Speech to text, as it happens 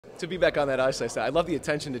To be back on that ice, I said, I love the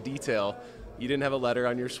attention to detail. You didn't have a letter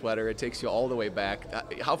on your sweater. It takes you all the way back.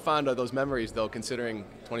 How fond are those memories, though, considering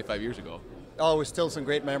 25 years ago? Oh, it was still some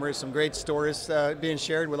great memories, some great stories being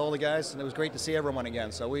shared with all the guys, and it was great to see everyone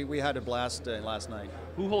again. So we had a blast last night.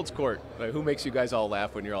 Who holds court? Who makes you guys all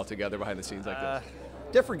laugh when you're all together behind the scenes like this?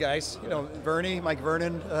 Different guys, you know, Mike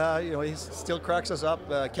Vernon, you know, he still cracks us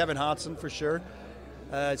up. Kevin Hodson for sure.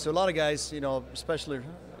 So a lot of guys, you know, especially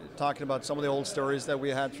talking about some of the old stories that we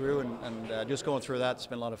had through, and just going through that, it's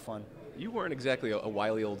been a lot of fun. You weren't exactly a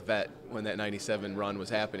wily old vet when that 97 run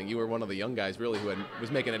was happening. You were one of the young guys, really, who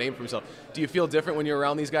was making a name for himself. Do you feel different when you're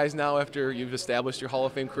around these guys now after you've established your Hall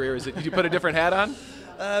of Fame career? Did you put a different hat on?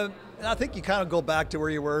 I think you kind of go back to where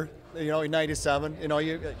you were, you know, in 97. You know,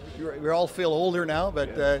 you all feel older now,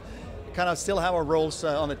 but kind of still have our roles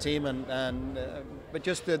on the team, but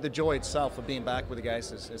just the joy itself of being back with the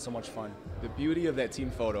guys is so much fun. The beauty of that team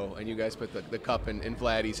photo, and you guys put the cup in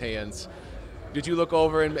Vladdy's hands. Did you look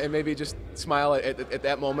over and maybe just smile at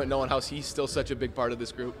that moment, knowing how he's still such a big part of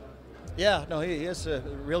this group? Yeah, no, he is a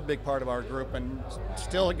real big part of our group, and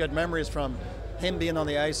still good memories from him being on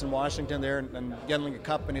the ice in Washington there and getting a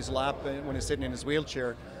cup in his lap when he's sitting in his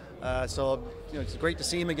wheelchair. So you know, it's great to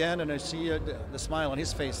see him again, and I see the smile on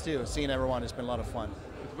his face too. Seeing everyone has been a lot of fun.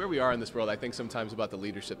 Where we are in this world, I think sometimes about the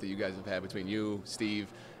leadership that you guys have had between you, Steve,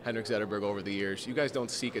 Henrik Zetterberg over the years. You guys don't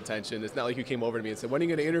seek attention. It's not like you came over to me and said, when are you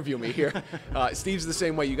going to interview me here? Steve's the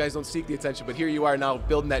same way. You guys don't seek the attention, but here you are now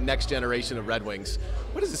building that next generation of Red Wings.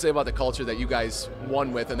 What does it say about the culture that you guys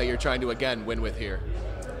won with and that you're trying to, again, win with here?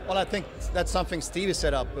 Well, I think that's something Steve has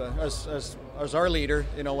set up as our leader.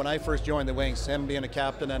 You know, when I first joined the Wings, him being a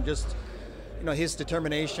captain and just, you know, his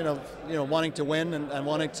determination of, you know, wanting to win and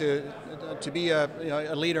wanting to be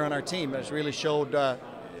a leader on our team has really showed,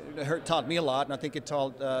 taught me a lot, and I think it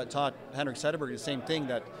taught Henrik Zetterberg the same thing,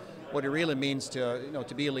 that what it really means to, you know,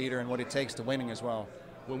 to be a leader and what it takes to winning as well.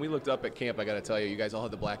 When we looked up at camp, I got to tell you, you guys all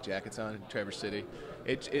had the black jackets on in Traverse City.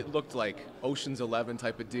 It looked like Ocean's 11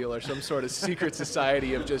 type of deal, or some sort of secret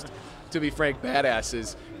society of just, to be frank,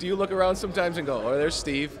 badasses. Do you look around sometimes and go, oh, there's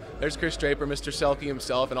Steve, there's Chris Draper, Mr. Selke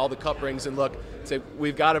himself, and all the cup rings, and look, say,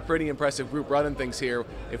 we've got a pretty impressive group running things here.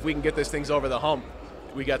 If we can get this things over the hump,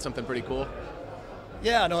 we got something pretty cool.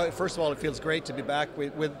 Yeah, no, first of all, it feels great to be back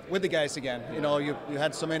with the guys again. You know, you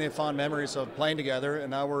had so many fond memories of playing together, and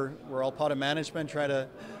now we're all part of management, trying to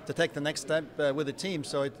take the next step with the team.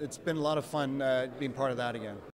 So it's been a lot of fun being part of that again.